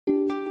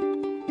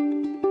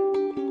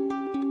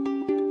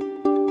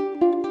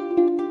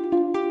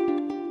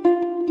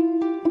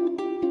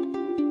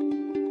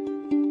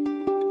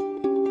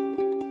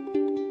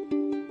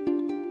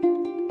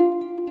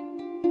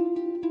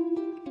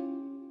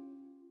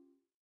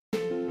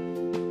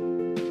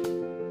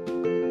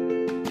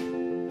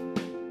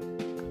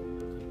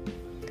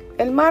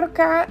Él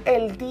marca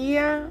el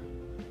día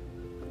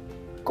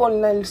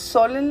con el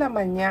sol en la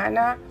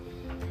mañana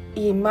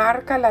y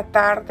marca la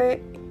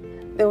tarde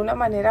de una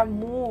manera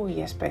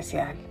muy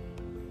especial.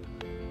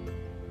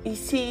 Y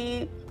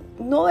si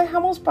no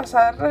dejamos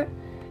pasar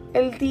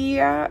el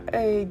día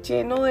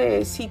lleno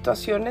de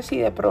situaciones y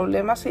de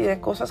problemas y de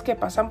cosas que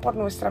pasan por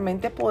nuestra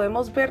mente,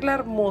 podemos ver la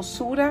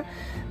hermosura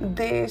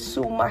de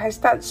su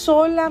majestad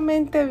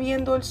solamente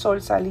viendo el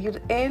sol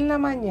salir en la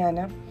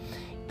mañana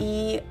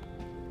y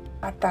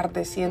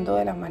atardeciendo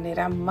de la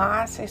manera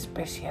más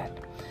especial.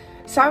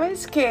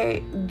 ¿Sabes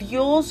que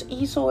Dios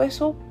hizo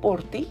eso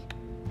por ti?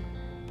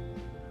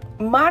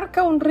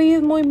 Marca un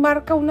ritmo y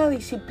marca una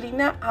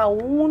disciplina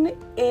aún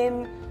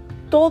en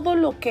todo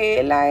lo que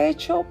Él ha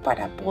hecho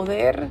para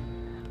poder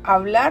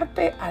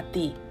hablarte a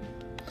ti,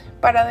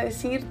 para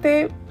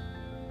decirte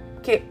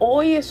que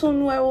hoy es un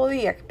nuevo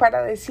día,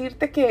 para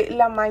decirte que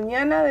la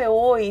mañana de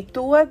hoy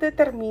tú has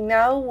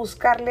determinado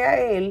buscarle a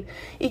Él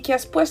y que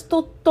has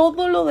puesto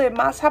todo lo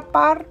demás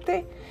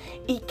aparte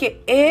y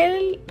que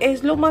Él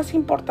es lo más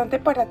importante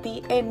para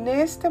ti en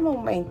este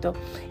momento.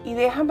 Y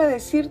déjame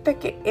decirte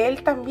que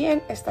Él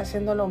también está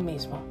haciendo lo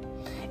mismo.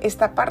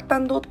 Está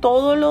apartando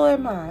todo lo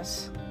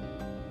demás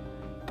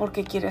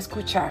porque quiere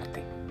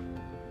escucharte.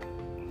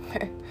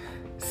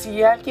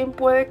 Si alguien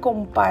puede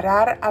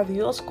comparar a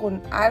Dios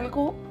con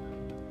algo,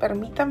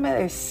 permítame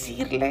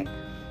decirle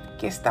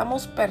que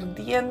estamos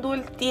perdiendo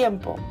el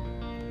tiempo.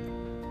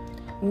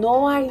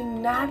 No hay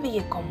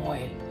nadie como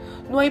Él.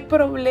 No hay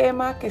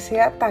problema que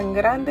sea tan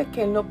grande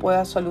que Él no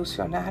pueda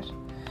solucionar.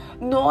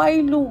 No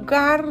hay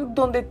lugar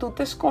donde tú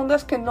te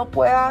escondas que no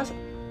puedas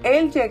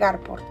Él llegar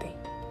por ti.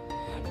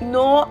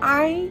 No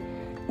hay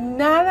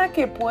nada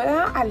que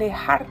pueda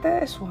alejarte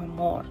de su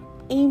amor.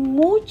 Y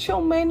mucho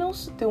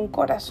menos de un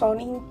corazón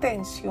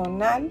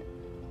intencional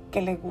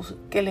que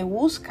le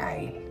busca a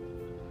Él.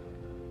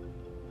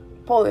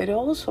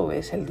 Poderoso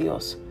es el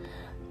Dios,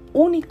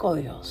 único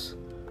Dios,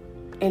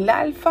 el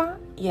Alfa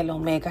y el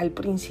Omega, el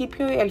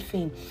principio y el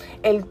fin,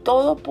 el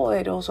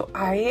Todopoderoso.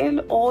 A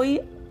Él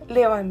hoy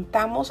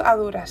levantamos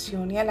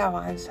adoración y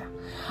alabanza,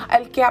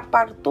 al que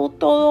apartó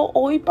todo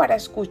hoy para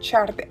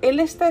escucharte. Él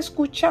está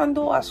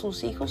escuchando a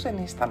sus hijos en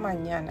esta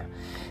mañana.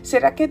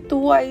 ¿Será que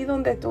tú ahí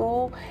donde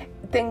tú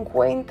te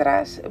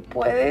encuentras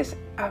puedes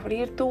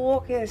abrir tu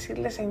boca y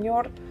decirle: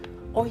 Señor,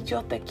 hoy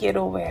yo te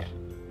quiero ver?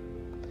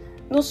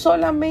 No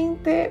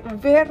solamente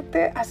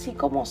verte así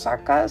como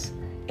sacas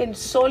el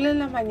sol en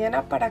la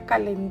mañana para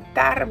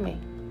calentarme,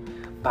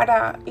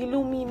 para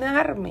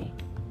iluminarme,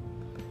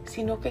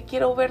 sino que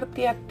quiero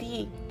verte a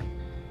ti,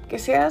 que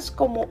seas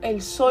como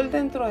el sol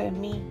dentro de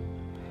mí,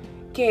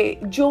 que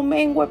yo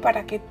mengüe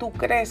para que tú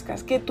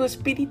crezcas, que tu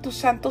Espíritu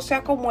Santo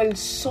sea como el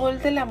sol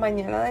de la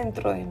mañana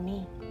dentro de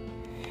mí,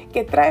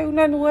 que trae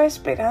una nueva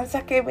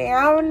esperanza, que me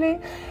hable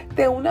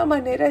de una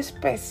manera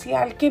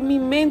especial, que mi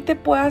mente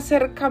pueda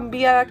ser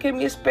cambiada, que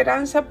mi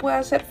esperanza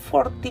pueda ser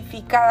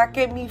fortificada,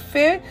 que mi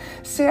fe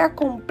sea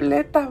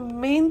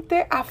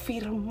completamente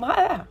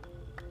afirmada.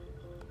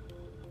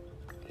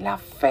 La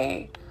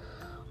fe,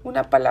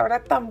 una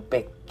palabra tan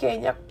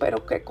pequeña,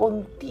 pero que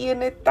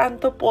contiene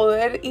tanto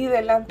poder y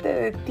delante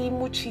de ti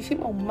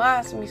muchísimo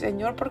más, mi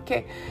Señor,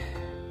 porque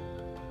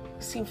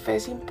sin fe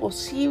es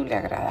imposible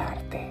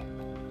agradarte.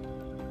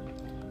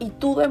 Y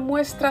tú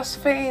demuestras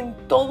fe en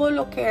todo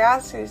lo que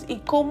haces. ¿Y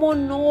cómo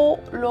no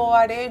lo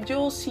haré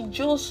yo si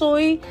yo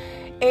soy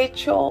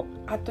hecho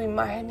a tu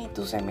imagen y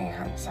tu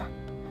semejanza?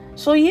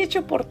 Soy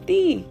hecho por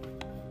ti.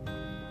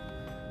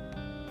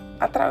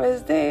 A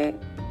través de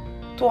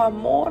tu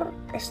amor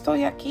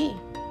estoy aquí.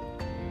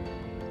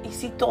 Y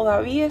si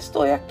todavía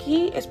estoy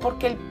aquí es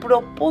porque el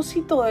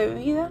propósito de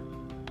vida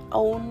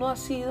aún no ha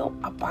sido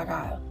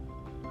apagado.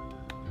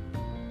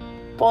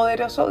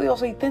 Poderoso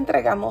Dios, hoy te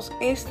entregamos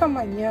esta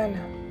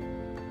mañana.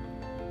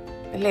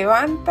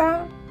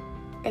 Levanta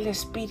el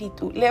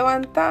Espíritu,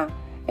 levanta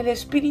el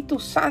Espíritu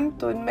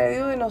Santo en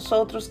medio de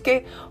nosotros,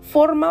 que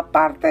forma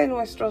parte de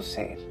nuestro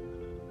ser.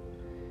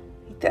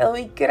 Y te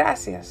doy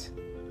gracias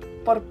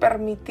por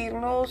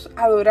permitirnos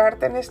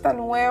adorarte en esta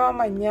nueva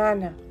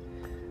mañana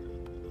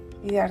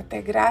y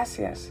darte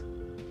gracias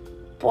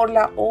por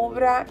la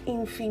obra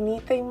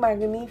infinita y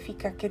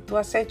magnífica que tú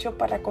has hecho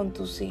para con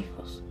tus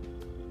hijos.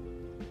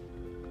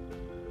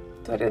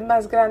 Tú eres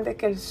más grande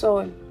que el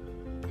sol,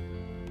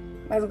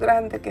 más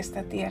grande que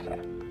esta tierra.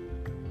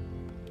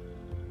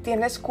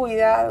 Tienes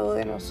cuidado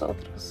de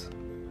nosotros.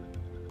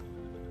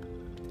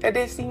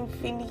 Eres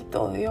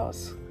infinito,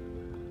 Dios.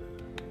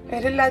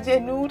 Eres la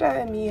llenura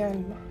de mi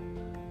alma.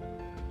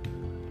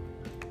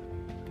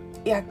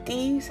 Y a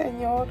ti,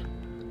 Señor,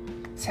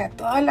 sea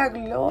toda la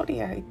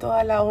gloria y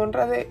toda la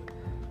honra de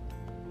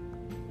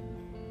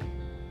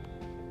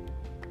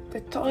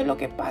todo lo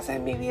que pasa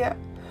en mi vida.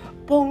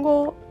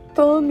 Pongo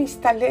todos mis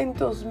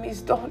talentos,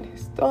 mis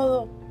dones,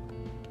 todo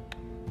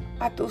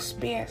a tus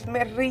pies.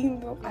 Me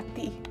rindo a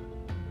ti.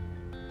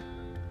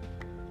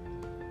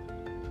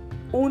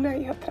 Una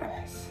y otra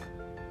vez.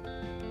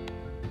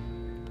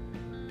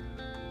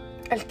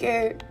 El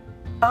que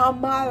ha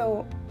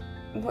amado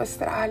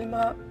nuestra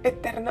alma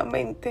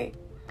eternamente,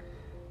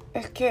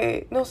 el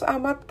que nos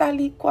ama tal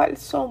y cual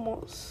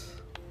somos.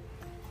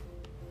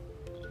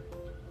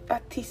 A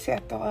ti sea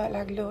toda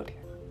la gloria,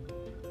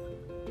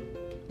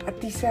 a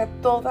ti sea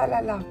toda la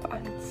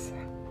alabanza.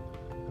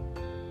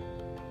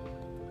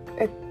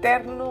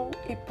 Eterno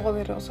y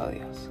poderoso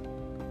Dios,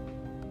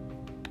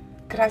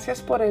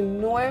 gracias por el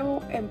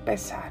nuevo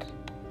empezar,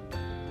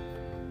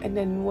 en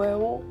el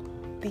nuevo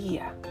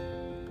día,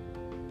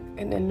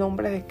 en el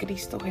nombre de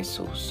Cristo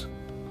Jesús,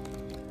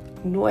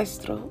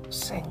 nuestro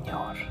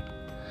Señor.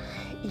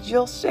 Y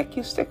yo sé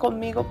que usted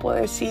conmigo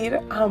puede decir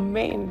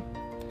amén,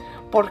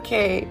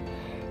 porque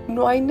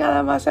no hay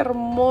nada más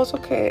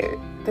hermoso que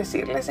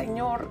decirle: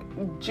 Señor,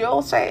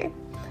 yo sé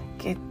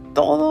que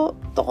todo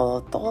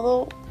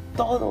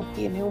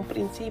tiene un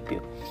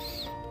principio.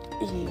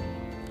 Y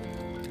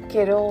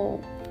quiero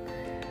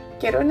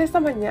en esta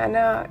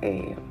mañana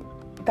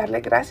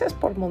darle gracias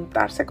por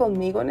montarse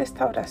conmigo en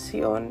esta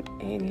oración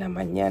en la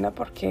mañana,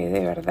 porque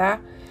de verdad,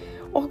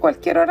 o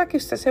cualquier hora que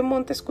usted se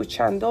monte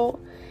escuchando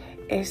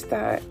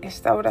esta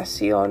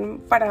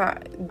oración,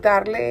 para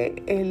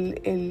darle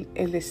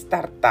el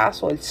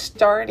startazo, el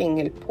starting,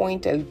 el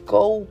point, el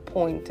go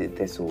point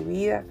de su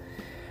vida,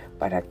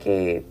 para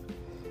que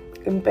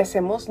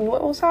empecemos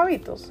nuevos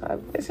hábitos. A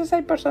veces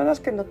hay personas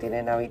que no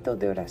tienen hábitos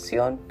de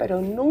oración, pero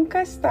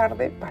nunca es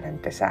tarde para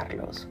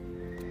empezarlos.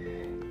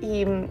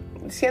 Y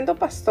siendo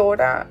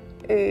pastora,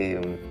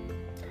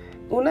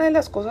 una de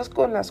las cosas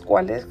con las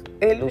cuales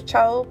he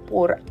luchado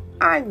por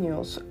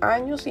años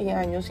y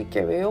años, y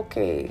que veo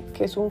que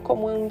es un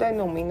común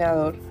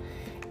denominador,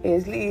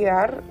 es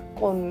lidiar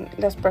con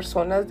las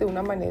personas de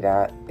una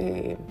manera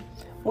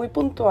muy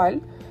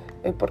puntual,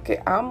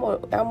 porque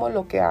amo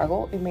lo que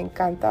hago y me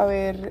encanta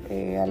ver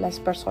a las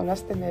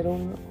personas tener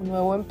un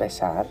nuevo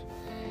empezar.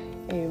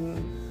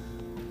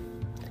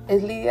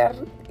 Es lidiar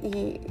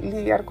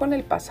con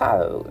el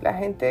pasado. La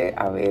gente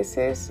a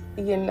veces,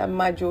 y en la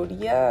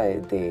mayoría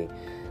de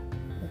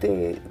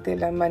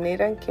la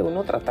manera en que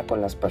uno trata con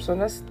las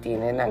personas,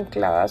 tienen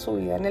anclada su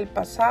vida en el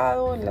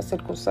pasado, en las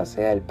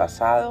circunstancias del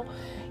pasado,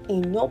 y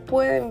no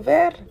pueden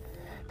ver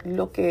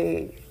lo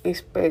que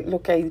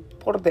hay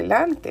por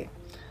delante.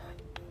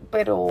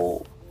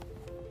 Pero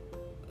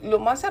lo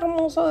más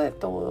hermoso de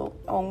todo,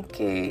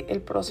 aunque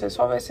el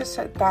proceso a veces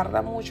se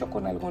tarda mucho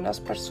con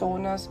algunas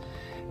personas,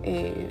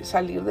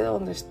 salir de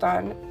donde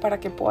están para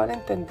que puedan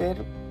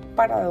entender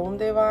para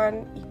dónde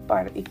van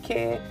y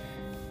qué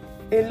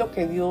es lo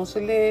que Dios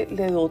le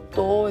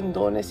dotó en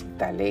dones y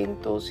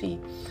talentos, y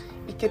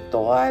que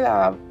todas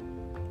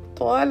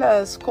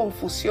las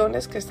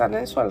confusiones que están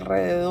en su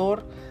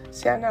alrededor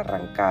sean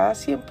arrancadas.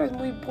 Siempre es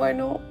muy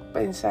bueno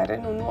pensar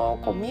en un nuevo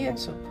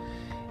comienzo.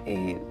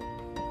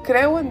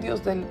 Creo en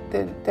Dios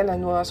de las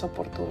nuevas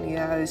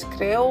oportunidades,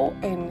 creo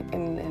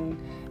en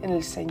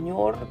el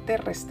Señor de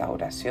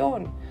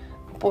restauración.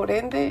 Por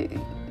ende,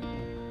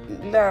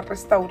 la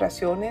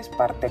restauración es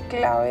parte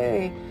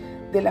clave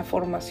de la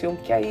formación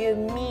que hay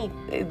en mí,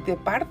 de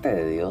parte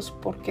de Dios,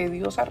 porque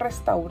Dios ha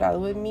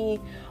restaurado en mí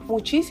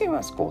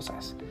muchísimas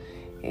cosas.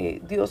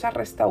 Dios ha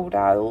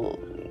restaurado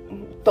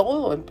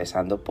todo,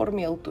 empezando por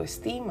mi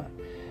autoestima,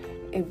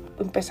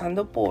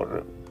 empezando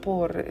por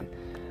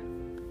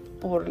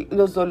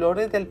los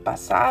dolores del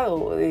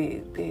pasado,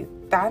 de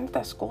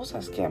tantas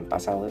cosas que han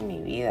pasado en mi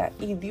vida.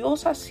 Y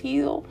Dios ha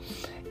sido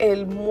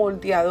el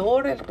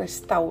moldeador, el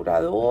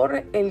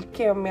restaurador, el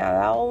que me ha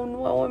dado un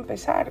nuevo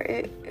empezar.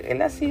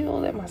 Él ha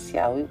sido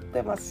demasiado.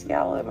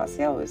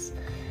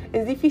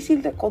 Es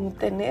difícil de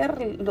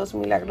contener los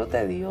milagros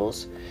de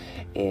Dios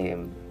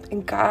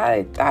en cada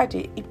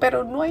detalle.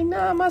 Pero no hay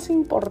nada más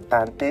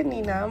importante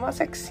ni nada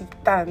más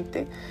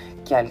excitante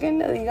que alguien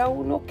le diga a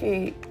uno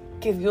que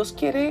Dios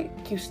quiere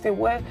que usted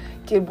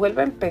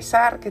vuelva a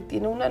empezar, que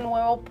tiene una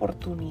nueva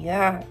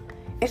oportunidad.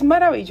 Es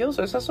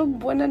maravilloso, esas son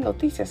buenas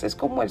noticias. Es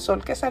como el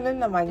sol que sale en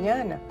la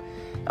mañana.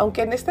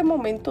 Aunque en este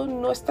momento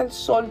no está el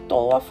sol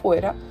todo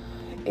afuera,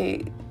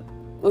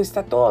 o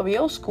está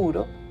todavía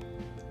oscuro,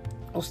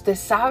 usted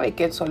sabe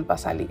que el sol va a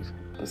salir,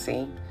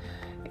 ¿sí?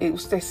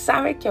 Usted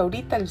sabe que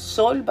ahorita el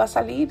sol va a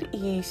salir,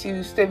 y si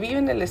usted vive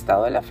en el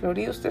estado de la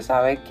Florida, usted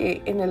sabe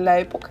que en la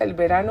época del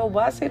verano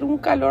va a ser un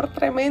calor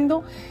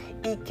tremendo,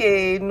 y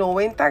que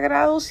 90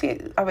 grados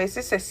a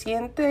veces se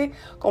siente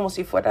como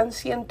si fueran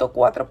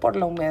 104 por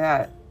la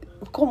humedad.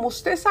 ¿Cómo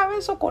usted sabe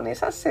eso con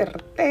esa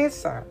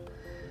certeza?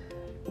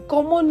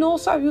 ¿Cómo no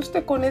sabe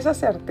usted con esa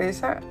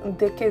certeza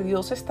de que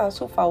Dios está a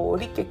su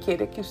favor y que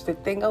quiere que usted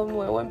tenga un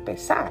nuevo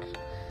empezar?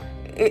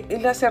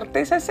 La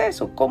certeza es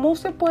eso. ¿Cómo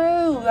usted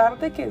puede dudar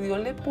de que Dios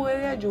le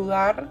puede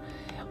ayudar,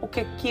 o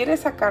que quiere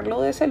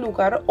sacarlo de ese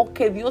lugar, o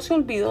que Dios se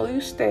olvidó de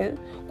usted,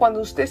 cuando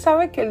usted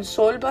sabe que el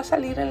sol va a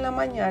salir en la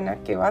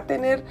mañana, que va a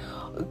tener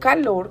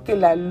calor, que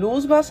la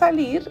luz va a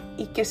salir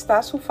y que está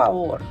a su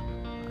favor?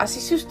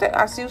 Así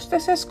usted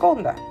se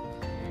esconda.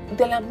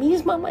 De la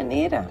misma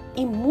manera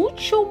y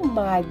mucho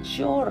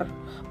mayor,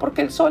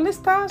 porque el sol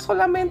está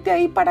solamente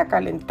ahí para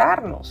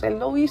calentarnos. Él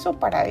lo hizo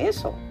para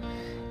eso.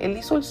 Él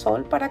hizo el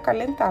sol para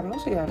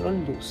calentarnos y darnos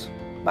luz,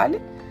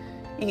 ¿vale?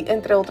 y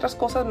entre otras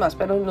cosas más,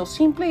 pero en lo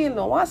simple y en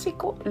lo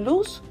básico,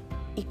 luz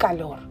y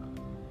calor.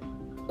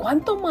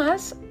 ¿Cuánto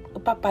más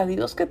Papá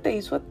Dios que te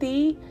hizo a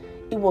ti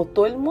y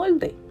botó el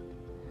molde?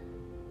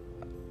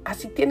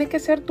 Así tiene que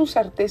ser tu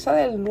certeza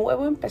del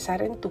nuevo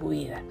empezar en tu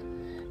vida.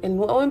 El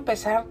nuevo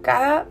empezar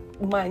cada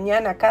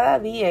mañana, cada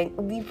día,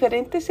 en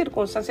diferentes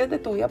circunstancias de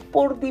tu vida,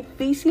 por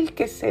difícil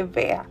que se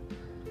vea.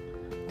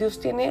 Dios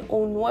tiene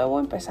un nuevo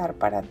empezar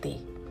para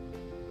ti.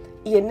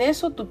 Y en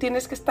eso tú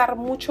tienes que estar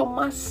mucho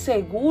más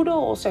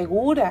seguro o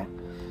segura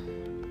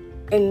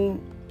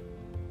en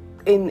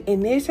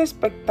esa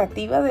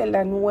expectativa de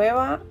la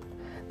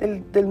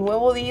del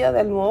nuevo día,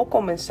 del nuevo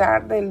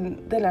comenzar,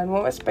 de la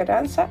nueva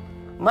esperanza,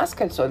 más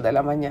que el sol de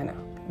la mañana.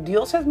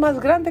 Dios es más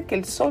grande que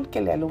el sol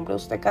que le alumbra a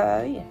usted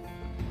cada día.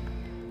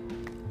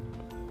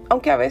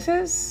 Aunque a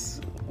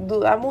veces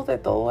dudamos de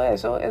todo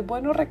eso, es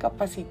bueno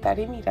recapacitar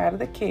y mirar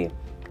de que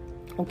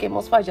aunque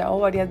hemos fallado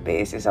varias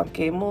veces,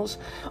 aunque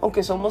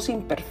somos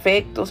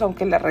imperfectos,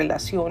 aunque las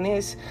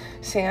relaciones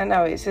sean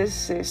a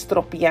veces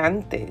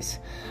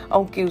estropeantes,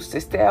 aunque usted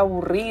esté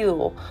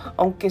aburrido,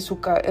 aunque su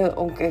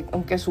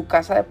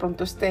casa de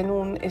pronto está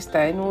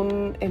en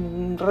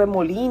un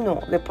remolino,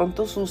 de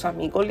pronto sus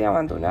amigos le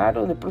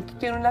abandonaron, de pronto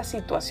tiene una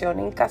situación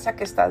en casa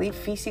que está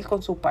difícil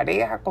con su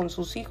pareja, con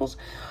sus hijos.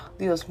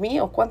 Dios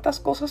mío, ¿cuántas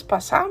cosas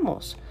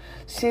pasamos?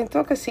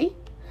 Siento que sí,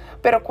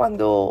 pero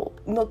cuando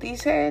nos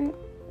dicen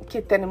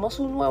que tenemos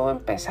un nuevo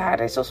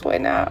empezar, eso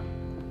suena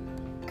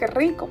qué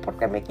rico,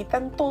 porque me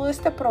quitan todo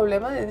este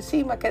problema de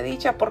encima, qué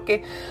dicha,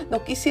 porque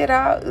no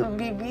quisiera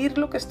vivir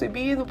lo que estoy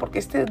viviendo, porque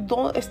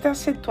esta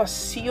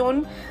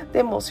situación de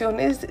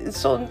emociones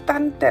son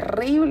tan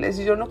terribles,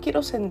 yo no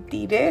quiero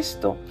sentir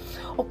esto.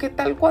 O qué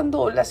tal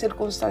cuando las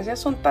circunstancias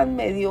son tan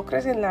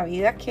mediocres en la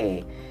vida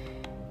que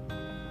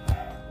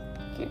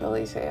uno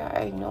dice,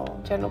 ay no,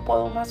 ya no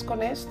puedo más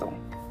con esto,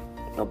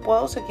 no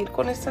puedo seguir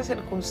con esta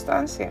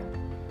circunstancia.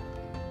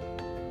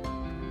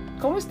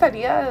 ¿Cómo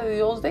estaría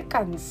Dios de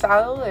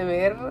cansado de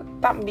ver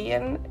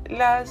también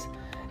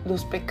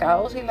los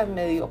pecados y las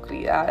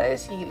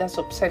mediocridades y las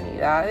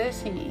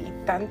obscenidades y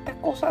tanta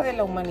cosa de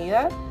la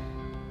humanidad,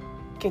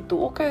 que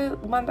tuvo que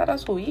mandar a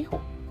su Hijo,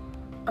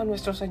 a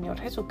nuestro Señor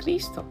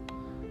Jesucristo,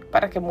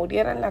 para que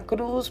muriera en la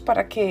cruz,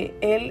 para que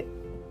Él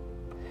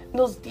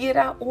nos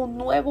diera un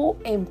nuevo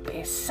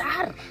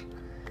empezar?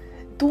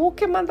 Tuvo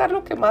que mandar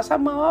lo que más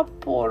amaba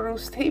por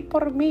usted y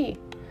por mí,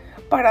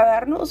 para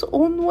darnos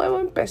un nuevo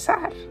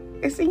empezar.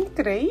 Es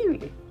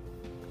increíble.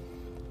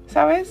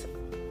 ¿Sabes?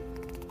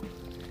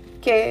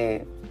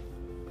 Que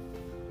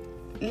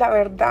la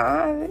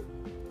verdad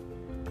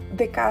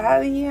de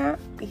cada día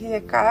y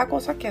de cada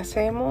cosa que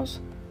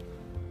hacemos,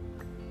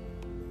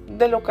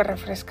 de lo que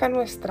refresca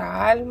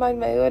nuestra alma en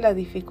medio de las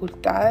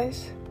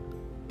dificultades,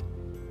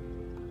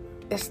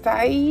 está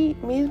ahí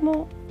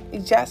mismo y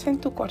yace en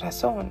tu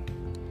corazón.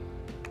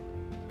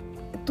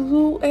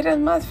 Tú eres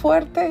más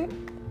fuerte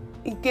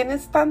y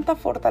tienes tanta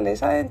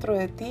fortaleza dentro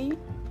de ti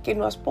que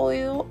no has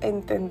podido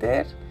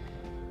entender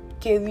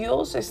que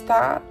Dios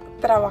está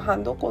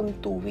trabajando con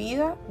tu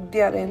vida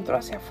de adentro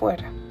hacia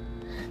afuera.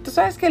 Tú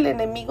sabes que el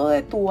enemigo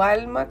de tu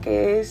alma,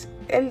 que es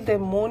el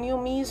demonio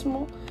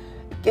mismo,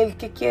 el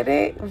que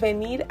quiere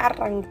venir a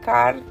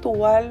arrancar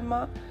tu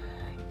alma,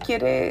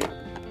 quiere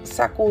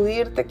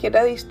sacudirte,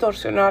 quiere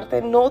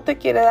distorsionarte, no te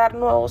quiere dar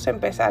nuevos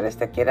empezares,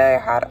 te quiere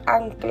dejar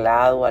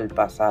anclado al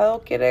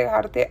pasado, quiere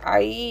dejarte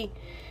ahí,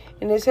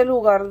 en ese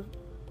lugar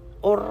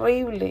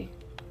horrible.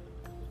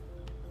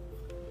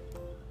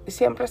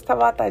 Siempre está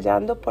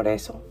batallando por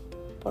eso,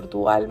 por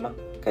tu alma,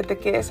 que te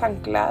quedes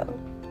anclado.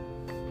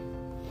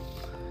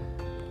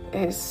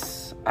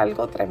 Es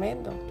algo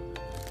tremendo.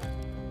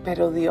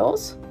 Pero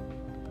Dios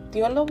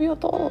lo vio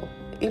todo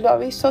y lo ha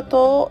visto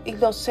todo y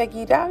lo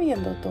seguirá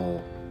viendo todo.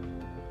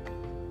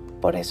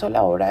 Por eso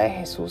la obra de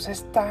Jesús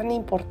es tan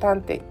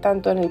importante,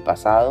 tanto en el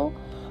pasado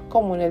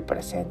como en el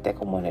presente,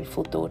 como en el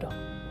futuro.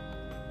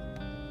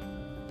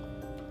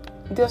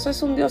 Dios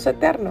es un Dios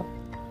eterno.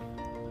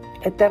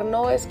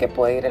 Eterno es que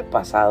puede ir el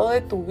pasado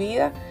de tu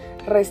vida,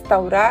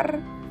 restaurar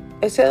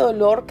ese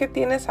dolor que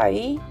tienes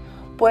ahí.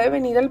 Puede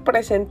venir el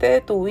presente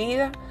de tu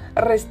vida,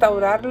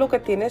 restaurar lo que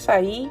tienes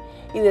ahí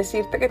y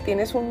decirte que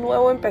tienes un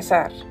nuevo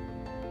empezar.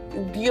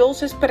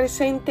 Dios es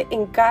presente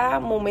en cada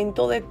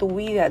momento de tu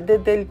vida,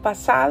 desde el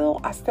pasado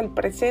hasta el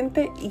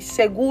presente y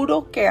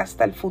seguro que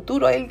hasta el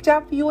futuro. Él ya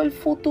vio el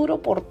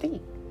futuro por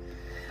ti.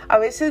 A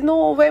veces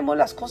no vemos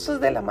las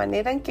cosas de la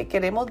manera en que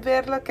queremos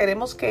verlas.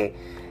 Queremos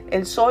que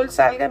el sol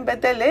salga en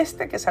vez del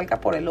este, que salga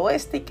por el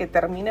oeste y que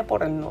termine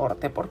por el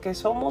norte, porque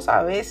somos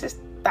a veces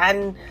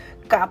tan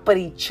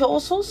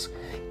caprichosos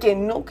que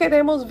no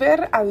queremos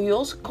ver a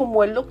Dios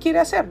como Él lo quiere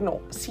hacer. No,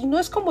 si no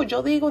es como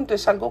yo digo,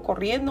 entonces salgo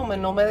corriendo,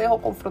 no me dejo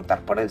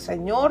confrontar por el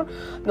Señor,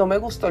 no me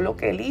gustó lo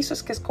que Él hizo,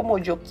 es que es como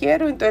yo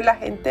quiero. Entonces la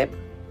gente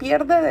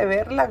pierde de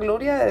ver la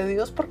gloria de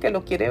Dios porque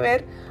lo quiere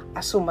ver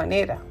a su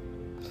manera.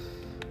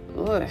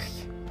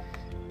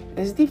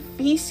 Es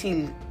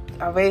difícil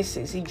a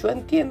veces, y yo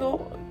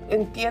entiendo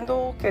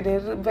entiendo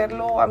querer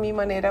verlo a mi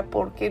manera,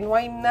 porque no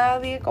hay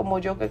nadie como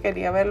yo que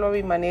quería verlo a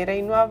mi manera,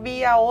 y no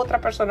había otra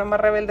persona más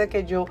rebelde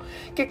que yo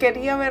que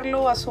quería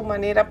verlo a su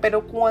manera.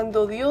 Pero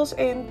cuando Dios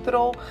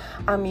entró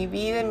a mi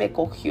vida y me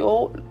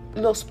cogió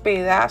los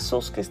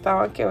pedazos que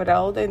estaban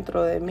quebrados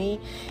dentro de mí,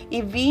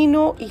 y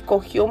vino y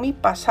cogió mi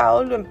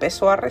pasado, lo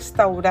empezó a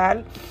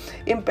restaurar,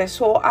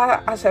 empezó a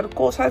hacer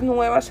cosas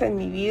nuevas en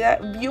mi vida,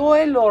 vio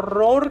el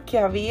horror que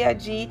había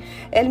allí.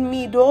 Él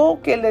miró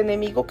que el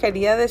enemigo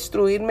quería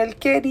destruirme. Él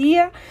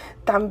quería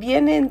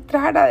también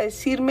entrar a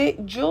decirme: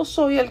 yo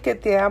soy el que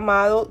te he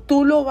amado,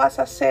 tú lo vas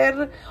a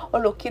hacer, o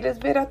lo quieres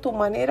ver a tu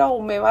manera, o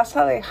me vas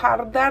a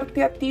dejar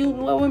darte a ti un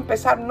nuevo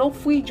empezar. No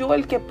fui yo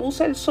el que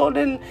puse el sol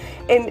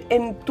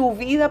en tu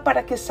vida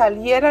para que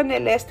saliera en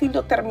el este y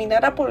lo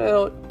terminara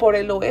por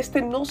el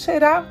oeste. ¿No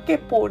será que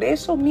por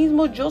eso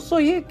mismo yo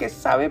soy el que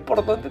sabe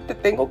por dónde te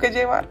tengo que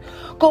llevar?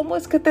 ¿Cómo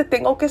es que te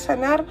tengo que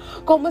sanar?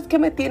 ¿Cómo es que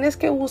me tienes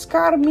que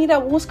buscar? Mira,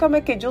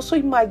 búscame, que yo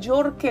soy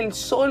mayor que el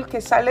sol que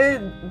sale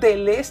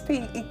del este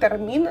y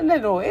termina en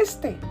el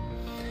oeste.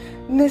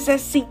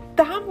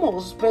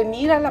 Necesitamos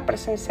venir a la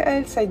presencia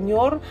del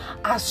Señor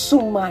a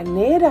su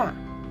manera.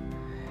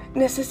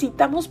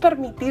 Necesitamos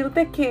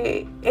permitirte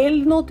que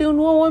Él nos dé un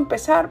nuevo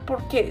empezar,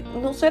 porque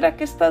 ¿no será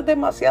que estás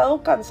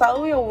demasiado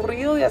cansado y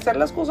aburrido de hacer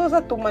las cosas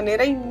a tu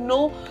manera y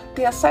no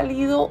te ha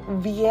salido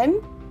bien?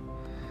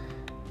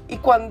 Y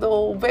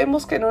cuando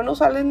vemos que no nos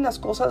salen las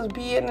cosas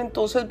bien,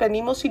 entonces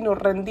venimos y nos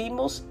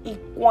rendimos. Y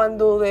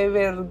cuando de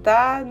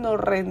verdad nos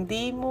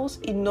rendimos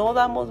y no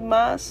damos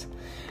más,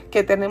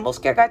 que tenemos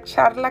que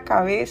agachar la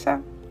cabeza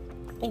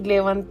y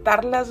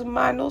levantar las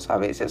manos, a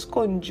veces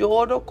con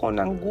lloro, con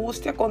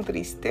angustia, con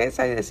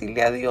tristeza, y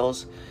decirle a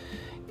Dios: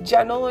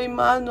 ya no doy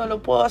más, no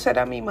lo puedo hacer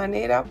a mi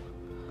manera,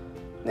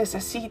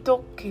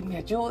 necesito que me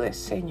ayudes,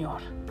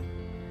 Señor.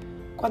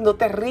 Cuando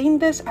te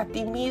rindes a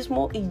ti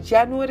mismo y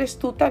ya no eres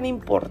tú tan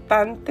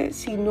importante,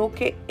 sino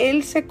que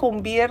Él se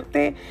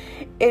convierte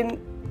en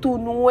tu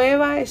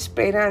nueva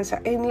esperanza,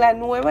 en la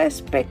nueva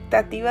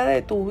expectativa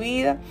de tu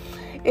vida,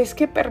 es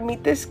que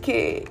permites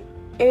que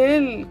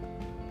Él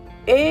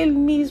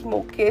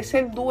mismo, que es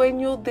el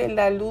dueño de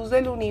la luz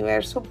del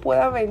universo,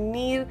 pueda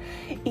venir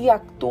y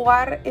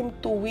actuar en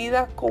tu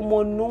vida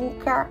como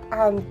nunca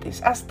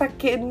antes. Hasta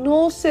que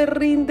no se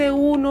rinde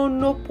uno,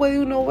 no puede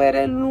uno ver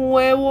el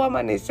nuevo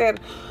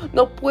amanecer,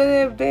 no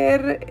puede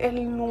ver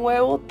el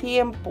nuevo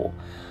tiempo,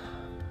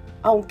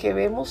 aunque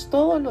vemos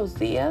todos los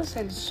días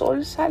el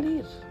sol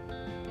salir.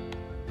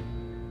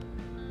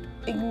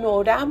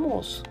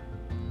 Ignoramos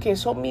que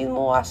eso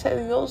mismo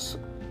hace Dios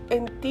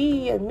en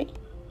ti y en mí.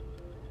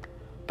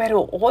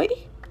 Pero hoy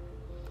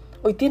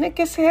tiene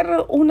que ser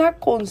una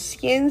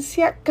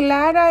conciencia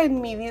clara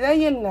en mi vida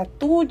y en la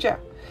tuya,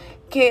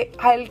 que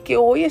al que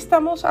hoy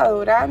estamos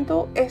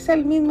adorando es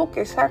el mismo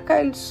que saca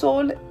el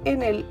sol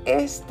en el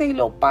este y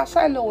lo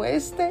pasa al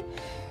oeste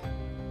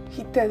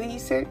y te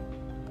dice: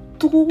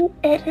 tú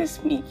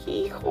eres mi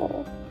hijo,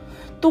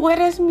 tú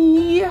eres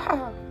mi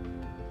hija.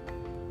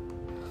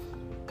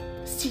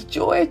 Si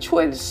yo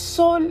echo el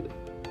sol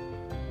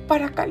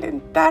para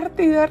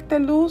calentarte y darte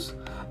luz,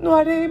 no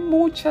haré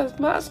muchas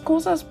más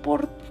cosas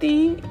por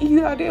ti y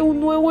daré un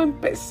nuevo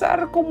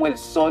empezar como el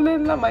sol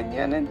en la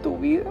mañana en tu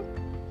vida.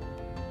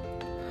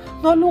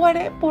 No lo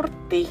haré por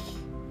ti.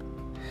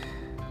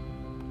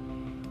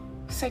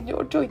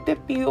 Señor, yo hoy te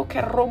pido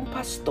que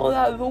rompas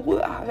toda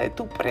duda de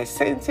tu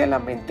presencia en la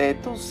mente de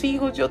tus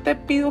hijos. Yo te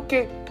pido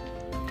que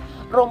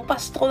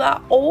rompas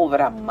toda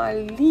obra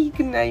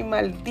maligna y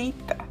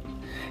maldita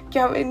que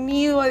ha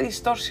venido a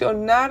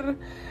distorsionar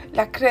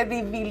la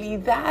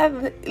credibilidad,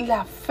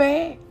 la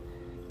fe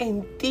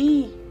en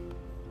ti.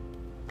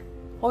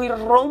 Hoy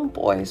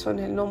rompo eso en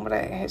el nombre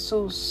de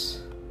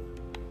Jesús.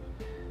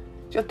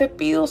 Yo te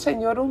pido,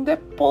 Señor, un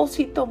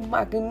depósito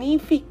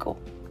magnífico,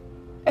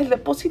 el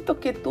depósito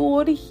que tú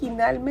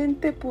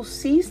originalmente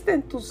pusiste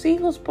en tus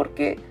hijos,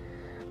 porque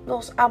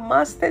nos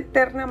amaste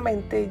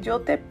eternamente.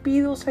 Yo te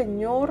pido,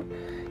 Señor,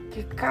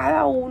 que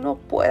cada uno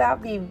pueda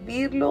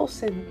vivirlo,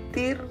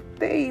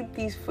 sentirte y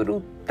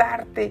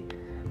disfrutarte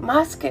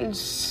más que el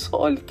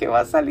sol que va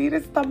a salir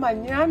esta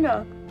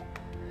mañana,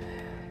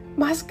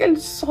 más que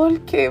el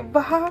sol que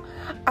va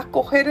a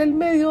coger el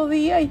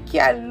mediodía y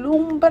que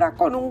alumbra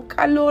con un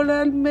calor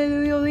al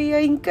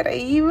mediodía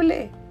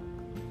increíble.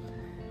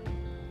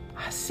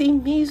 Así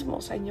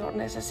mismo, Señor,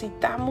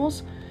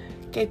 necesitamos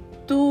que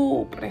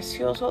tú,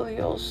 precioso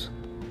Dios,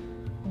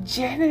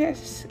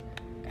 llenes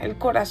el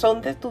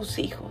corazón de tus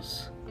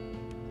hijos.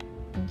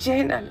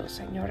 Llénalo,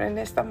 Señor, en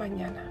esta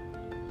mañana.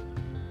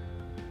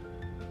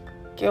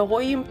 Que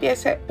hoy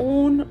empiece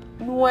un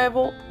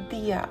nuevo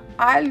día,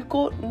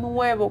 algo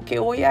nuevo, que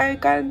hoy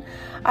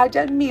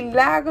hayan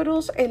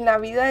milagros en la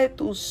vida de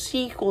tus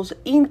hijos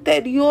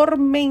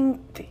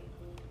interiormente,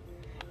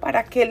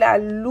 para que la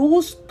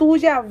luz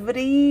tuya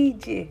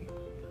brille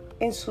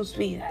en sus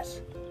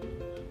vidas.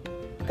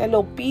 Te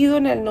lo pido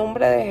en el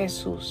nombre de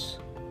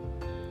Jesús.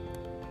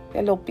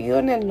 Te lo pido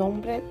en el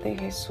nombre de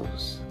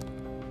Jesús.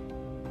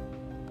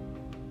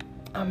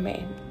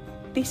 Amén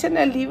Dice en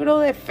el libro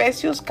de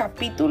Efesios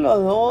capítulo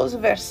 2,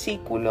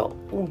 versículo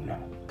 1.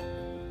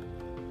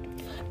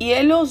 Y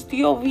Él os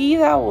dio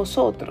vida a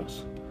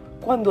vosotros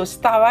cuando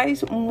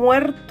estabais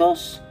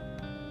muertos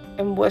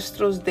en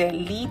vuestros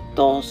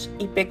delitos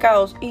y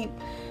pecados. Y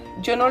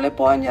yo no le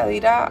puedo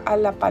añadir a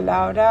la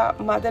palabra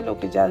más de lo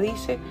que ya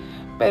dice,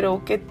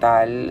 pero ¿qué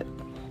tal?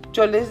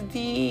 Yo les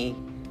di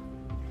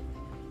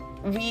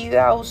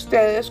vida a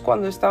ustedes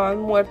cuando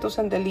estaban muertos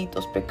en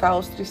delitos,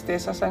 pecados,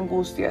 tristezas,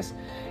 angustias,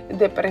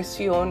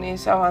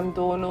 depresiones,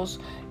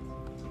 abandonos.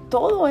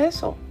 Todo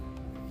eso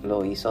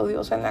lo hizo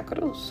Dios en la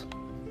cruz.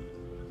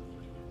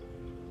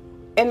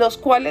 En los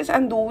cuales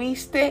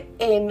anduviste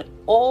en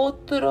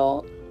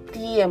otro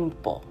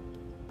tiempo.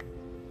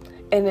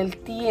 En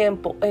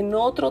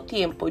otro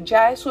tiempo.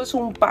 Ya eso es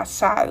un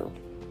pasado.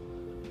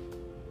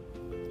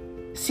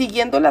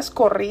 Siguiendo las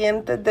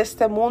corrientes de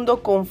este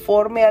mundo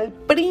conforme al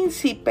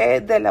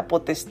príncipe de la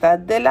potestad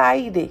del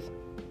aire,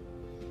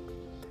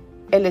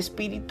 el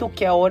espíritu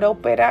que ahora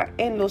opera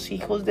en los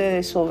hijos de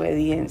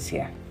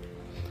desobediencia,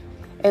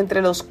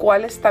 entre los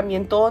cuales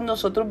también todos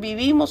nosotros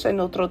vivimos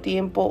en otro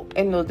tiempo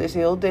en los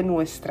deseos de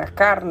nuestra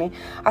carne,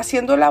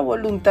 haciendo la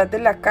voluntad de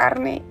la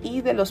carne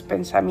y de los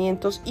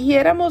pensamientos, y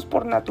éramos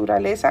por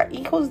naturaleza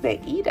hijos de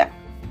ira,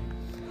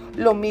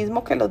 lo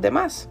mismo que los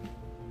demás.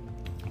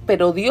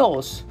 Pero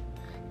Dios,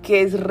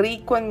 que es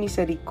rico en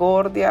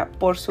misericordia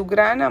por su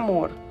gran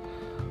amor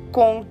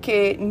con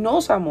que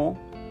nos amó,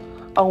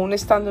 aun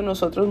estando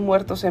nosotros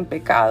muertos en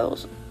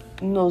pecados,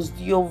 nos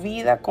dio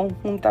vida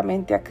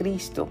conjuntamente a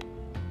Cristo.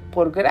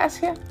 Por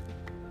gracia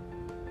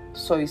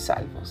sois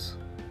salvos.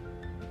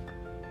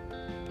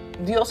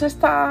 Dios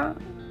está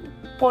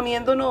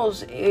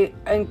poniéndonos,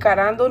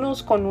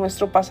 encarándonos con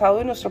nuestro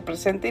pasado y nuestro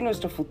presente y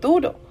nuestro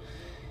futuro.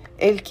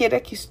 Él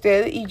quiere que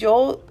usted y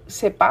yo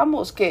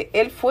sepamos que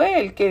Él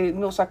fue el que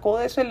nos sacó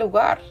de ese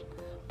lugar.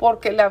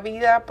 Porque la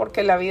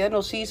vida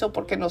nos hizo,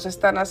 porque nos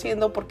están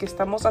haciendo, porque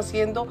estamos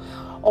haciendo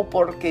o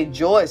porque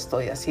yo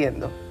estoy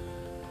haciendo.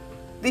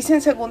 Dice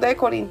en 2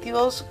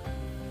 Corintios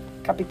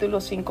capítulo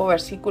 5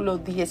 versículo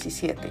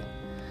 17.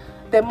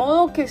 De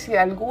modo que si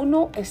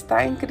alguno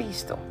está en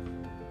Cristo,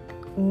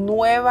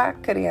 nueva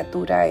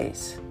criatura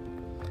es.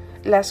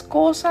 Las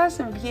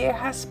cosas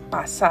viejas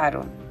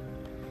pasaron.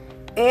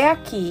 He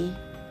aquí,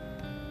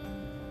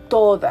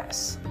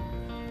 todas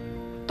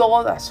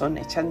son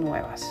hechas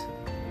nuevas.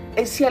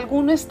 Si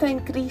alguno está en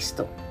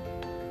Cristo,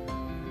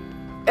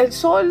 el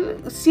sol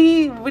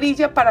sí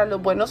brilla para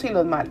los buenos y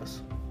los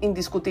malos,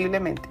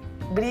 indiscutiblemente.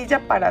 Brilla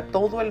para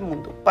todo el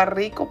mundo, para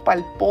rico, para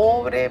el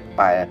pobre,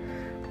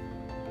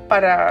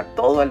 para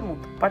todo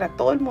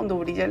el mundo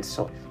brilla el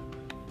sol.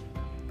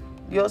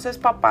 Dios es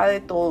papá de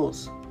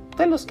todos,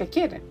 de los que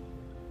quieren.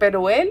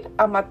 Pero Él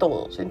ama a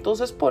todos,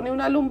 entonces pone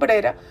una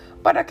lumbrera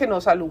para que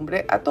nos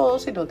alumbre a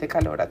todos y nos dé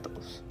calor a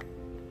todos.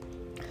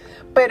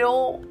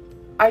 Pero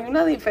hay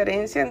una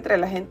diferencia entre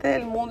la gente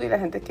del mundo y la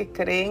gente que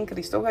cree en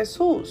Cristo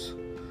Jesús.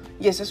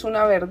 Y esa es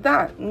una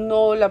verdad,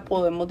 no la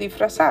podemos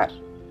disfrazar.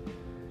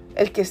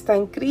 El que está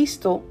en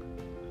Cristo,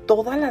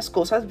 todas las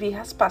cosas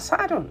viejas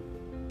pasaron.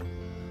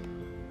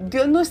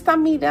 Dios no está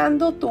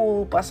mirando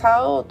tu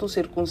pasado, tu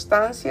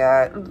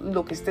circunstancia,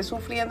 lo que estés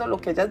sufriendo, lo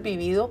que hayas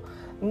vivido.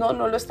 No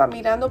lo está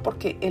mirando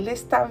porque Él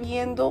está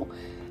viendo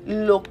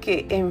lo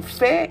que en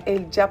fe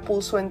Él ya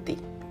puso en ti.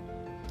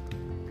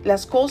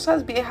 Las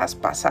cosas viejas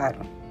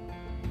pasaron.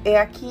 He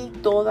aquí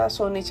todas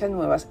son hechas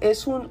nuevas.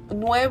 Es un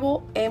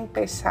nuevo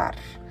empezar.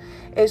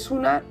 Es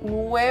una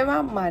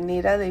nueva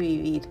manera de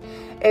vivir.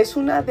 Es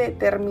una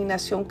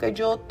determinación que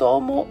yo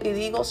tomo y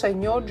digo,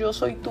 Señor, yo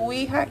soy tu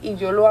hija y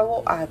yo lo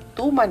hago a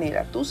tu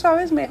manera. Tú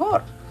sabes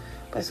mejor.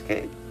 Pues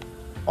que,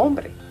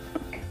 hombre,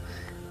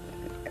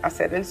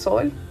 hacer el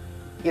sol.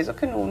 Y eso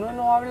que uno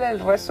no habla del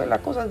resto de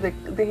las cosas,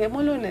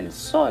 dejémoslo en el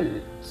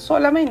sol,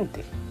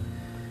 solamente.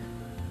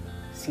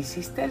 Si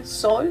hiciste el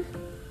sol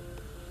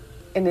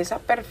en esa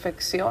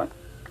perfección,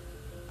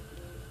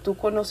 tú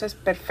conoces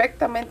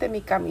perfectamente mi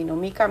camino.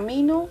 Mi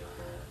camino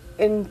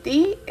en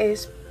ti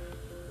es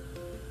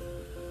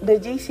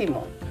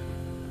bellísimo.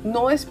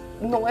 No es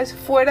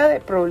fuera de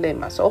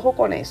problemas, ojo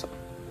con eso.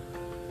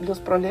 Los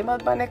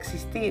problemas van a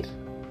existir.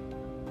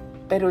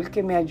 Pero el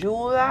que me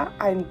ayuda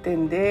a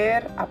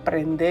entender, a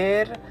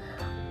aprender,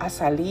 a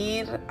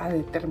salir, a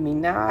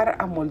determinar,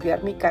 a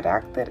moldear mi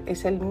carácter,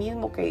 es el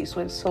mismo que hizo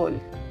el sol.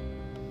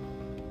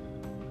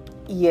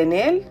 Y en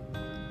él,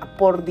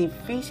 por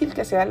difícil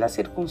que sea la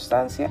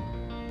circunstancia,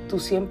 tú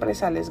siempre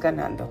sales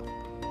ganando,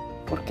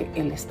 porque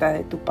Él está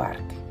de tu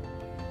parte.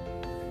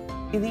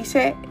 Y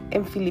dice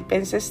en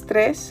Filipenses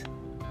 3,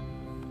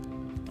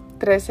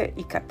 13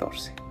 y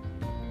 14.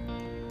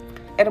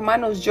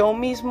 Hermanos, yo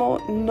mismo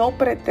no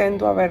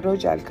pretendo haberlo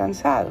ya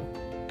alcanzado,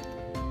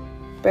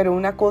 pero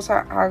una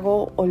cosa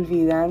hago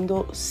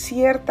olvidando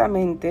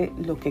ciertamente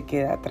lo que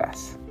queda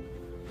atrás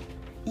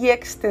y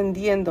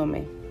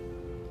extendiéndome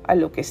a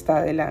lo que está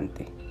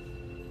adelante.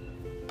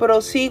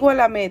 Prosigo a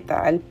la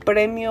meta, al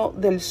premio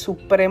del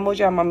supremo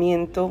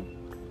llamamiento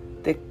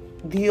de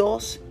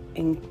Dios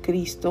en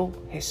Cristo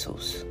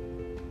Jesús.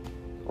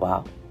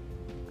 Wow.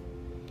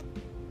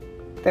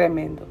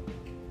 tremendo.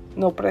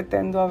 No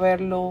pretendo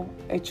haberlo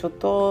hecho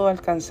todo,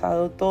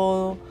 alcanzado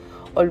todo,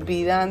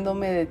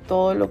 olvidándome de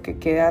todo lo que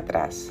queda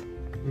atrás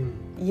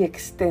y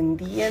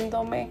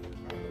extendiéndome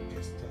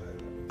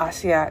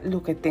hacia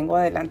lo que tengo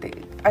adelante.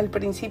 Al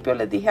principio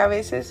les dije, a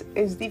veces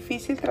es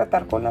difícil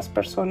tratar con las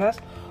personas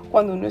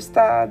cuando uno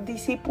está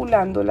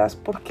discipulándolas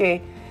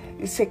porque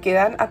se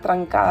quedan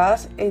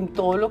atrancadas en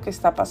todo lo que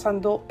está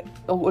pasando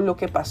o lo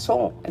que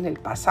pasó en el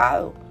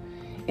pasado.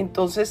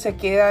 Entonces se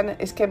quedan,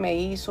 es que me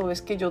hizo,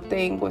 es que yo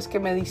tengo, es que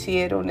me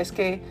hicieron, es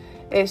que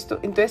esto.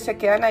 Entonces se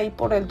quedan ahí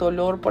por el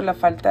dolor, por la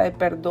falta de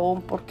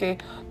perdón, porque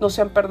no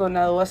se han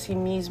perdonado a sí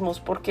mismos,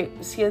 porque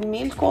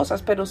 100,000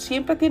 cosas, pero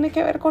siempre tiene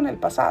que ver con el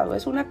pasado.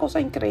 Es una cosa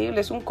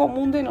increíble, es un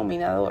común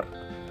denominador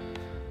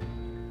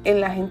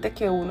en la gente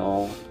que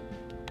uno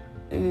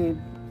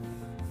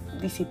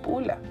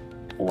disipula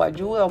o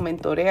ayuda o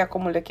mentorea,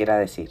 como le quiera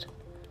decir.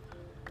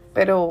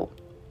 Pero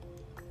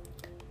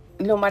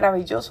lo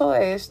maravilloso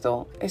de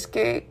esto es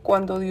que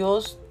cuando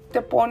Dios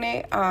te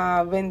pone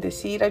a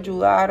bendecir,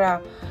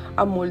 ayudar,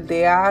 a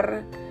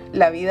moldear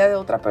la vida de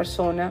otra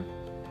persona,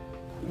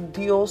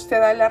 Dios te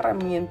da la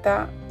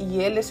herramienta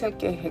y Él es el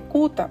que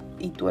ejecuta,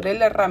 y tú eres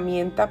la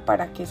herramienta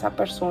para que esa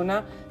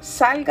persona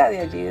salga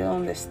de allí de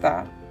donde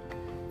está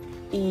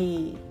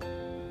y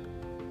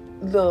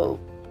lo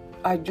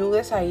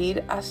ayudes a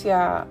ir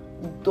hacia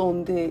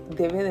donde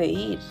debe de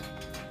ir,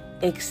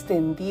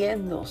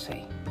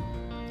 extendiéndose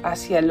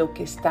hacia lo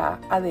que está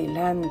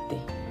adelante.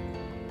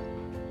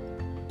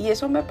 Y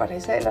eso me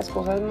parece de las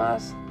cosas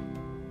más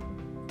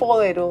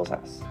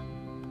poderosas.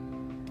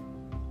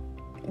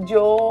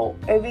 Yo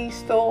he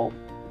visto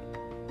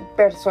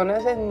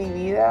personas en mi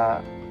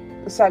vida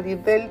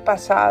salir del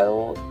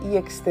pasado y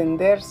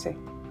extenderse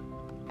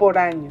por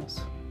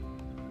años.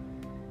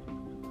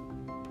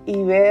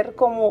 Y ver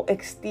cómo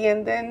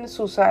extienden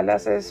sus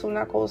alas es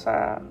una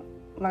cosa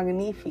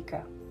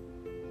magnífica.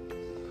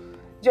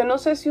 Yo no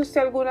sé si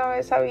usted alguna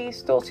vez ha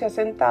visto, se ha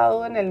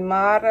sentado en el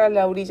mar, a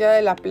la orilla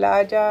de la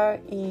playa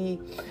y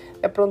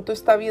de pronto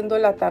está viendo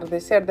el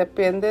atardecer,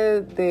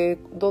 depende de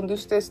dónde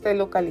usted esté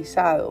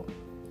localizado.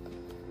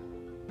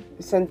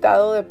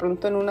 Sentado de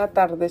pronto en un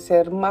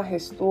atardecer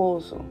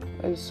majestuoso,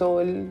 el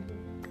sol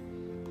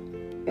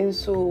en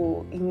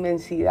su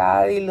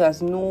inmensidad y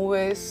las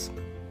nubes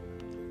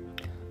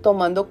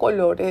tomando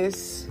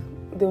colores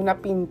de una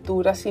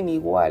pintura sin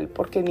igual,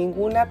 porque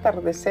ningún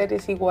atardecer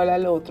es igual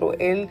al otro.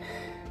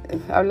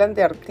 Hablan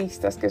de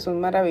artistas que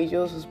son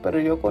maravillosos, pero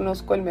yo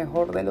conozco el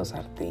mejor de los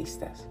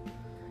artistas,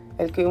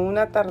 el que un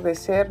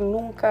atardecer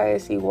nunca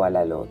es igual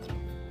al otro,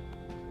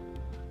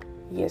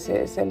 y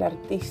ese es el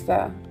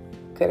artista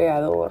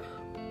creador.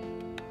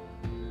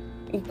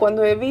 Y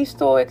cuando he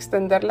visto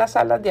extender las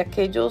alas de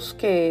aquellos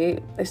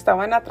que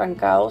estaban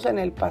atrancados en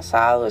el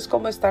pasado, es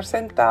como estar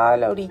sentada a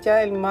la orilla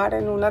del mar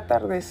en un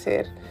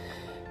atardecer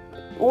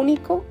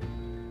único,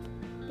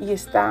 y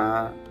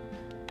está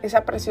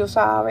esa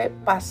preciosa ave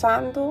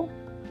pasando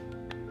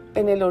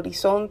en el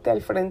horizonte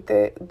al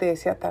frente de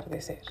ese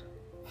atardecer.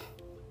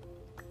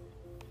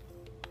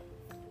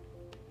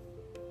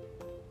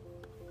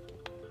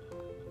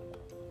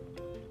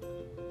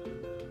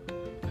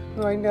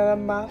 No hay nada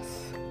más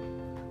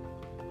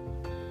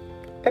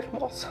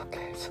hermoso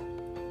que eso.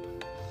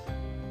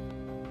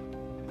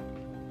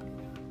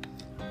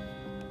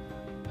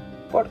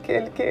 Porque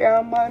el que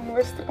ama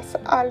nuestras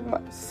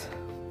almas,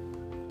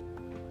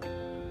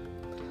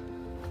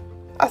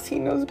 así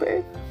nos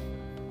ve,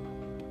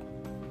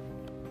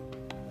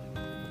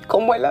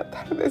 como el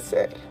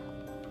atardecer,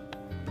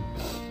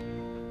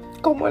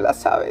 como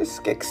las aves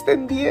que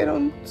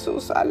extendieron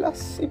sus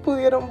alas y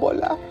pudieron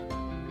volar.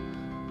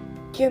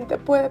 ¿Quién te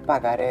puede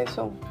pagar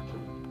eso?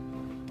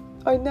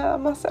 No hay nada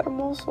más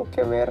hermoso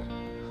que ver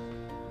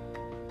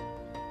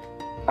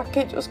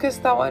aquellos que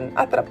estaban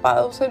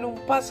atrapados en un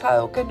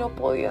pasado que no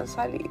podían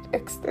salir,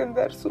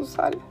 extender sus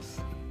alas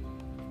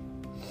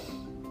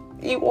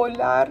y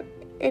volar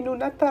en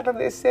un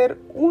atardecer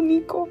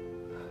único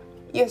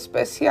y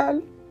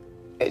especial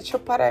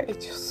hecho para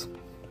ellos.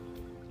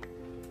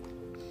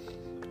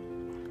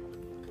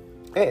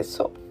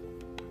 Eso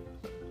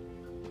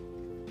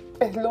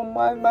es lo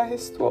más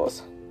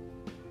majestuoso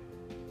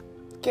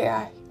que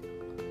hay.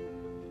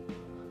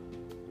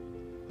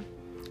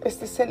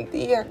 Este es el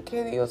día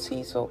que Dios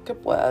hizo que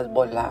puedas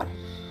volar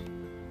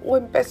o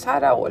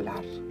empezar a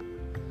volar.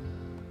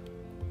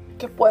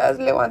 Que puedas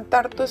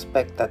levantar tu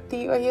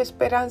expectativa y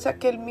esperanza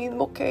que el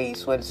mismo que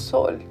hizo el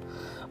sol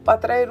va a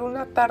traer un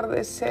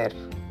atardecer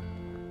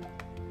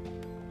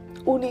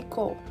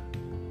único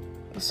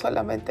y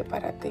solamente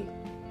para ti.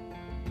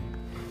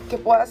 Que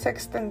puedas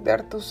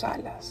extender tus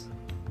alas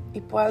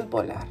y puedas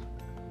volar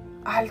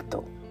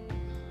alto,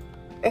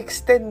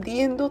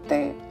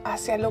 extendiéndote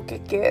hacia lo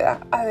que queda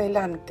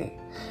adelante.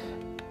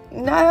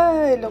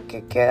 Nada de lo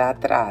que queda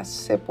atrás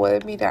se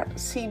puede mirar,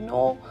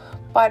 sino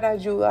para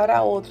ayudar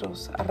a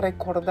otros a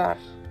recordar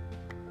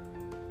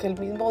que el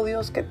mismo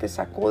Dios que te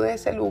sacó de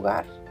ese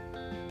lugar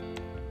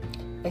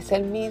es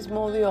el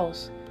mismo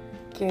Dios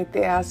que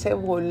te hace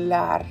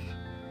volar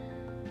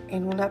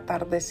en un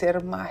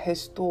atardecer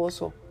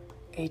majestuoso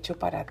hecho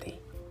para ti.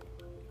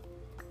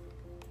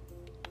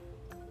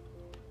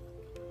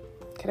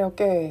 Creo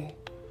que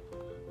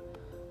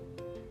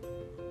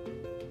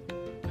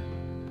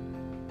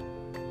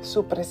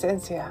su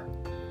presencia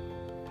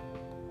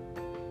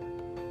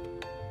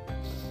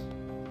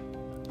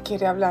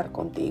quiere hablar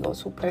contigo,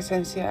 su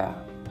presencia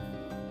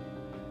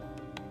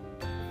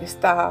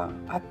está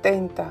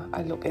atenta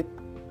a lo que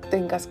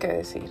tengas que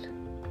decir.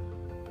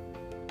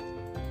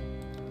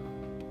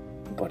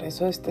 Por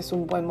eso este es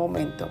un buen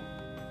momento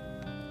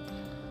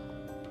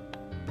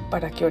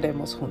para que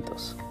oremos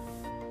juntos.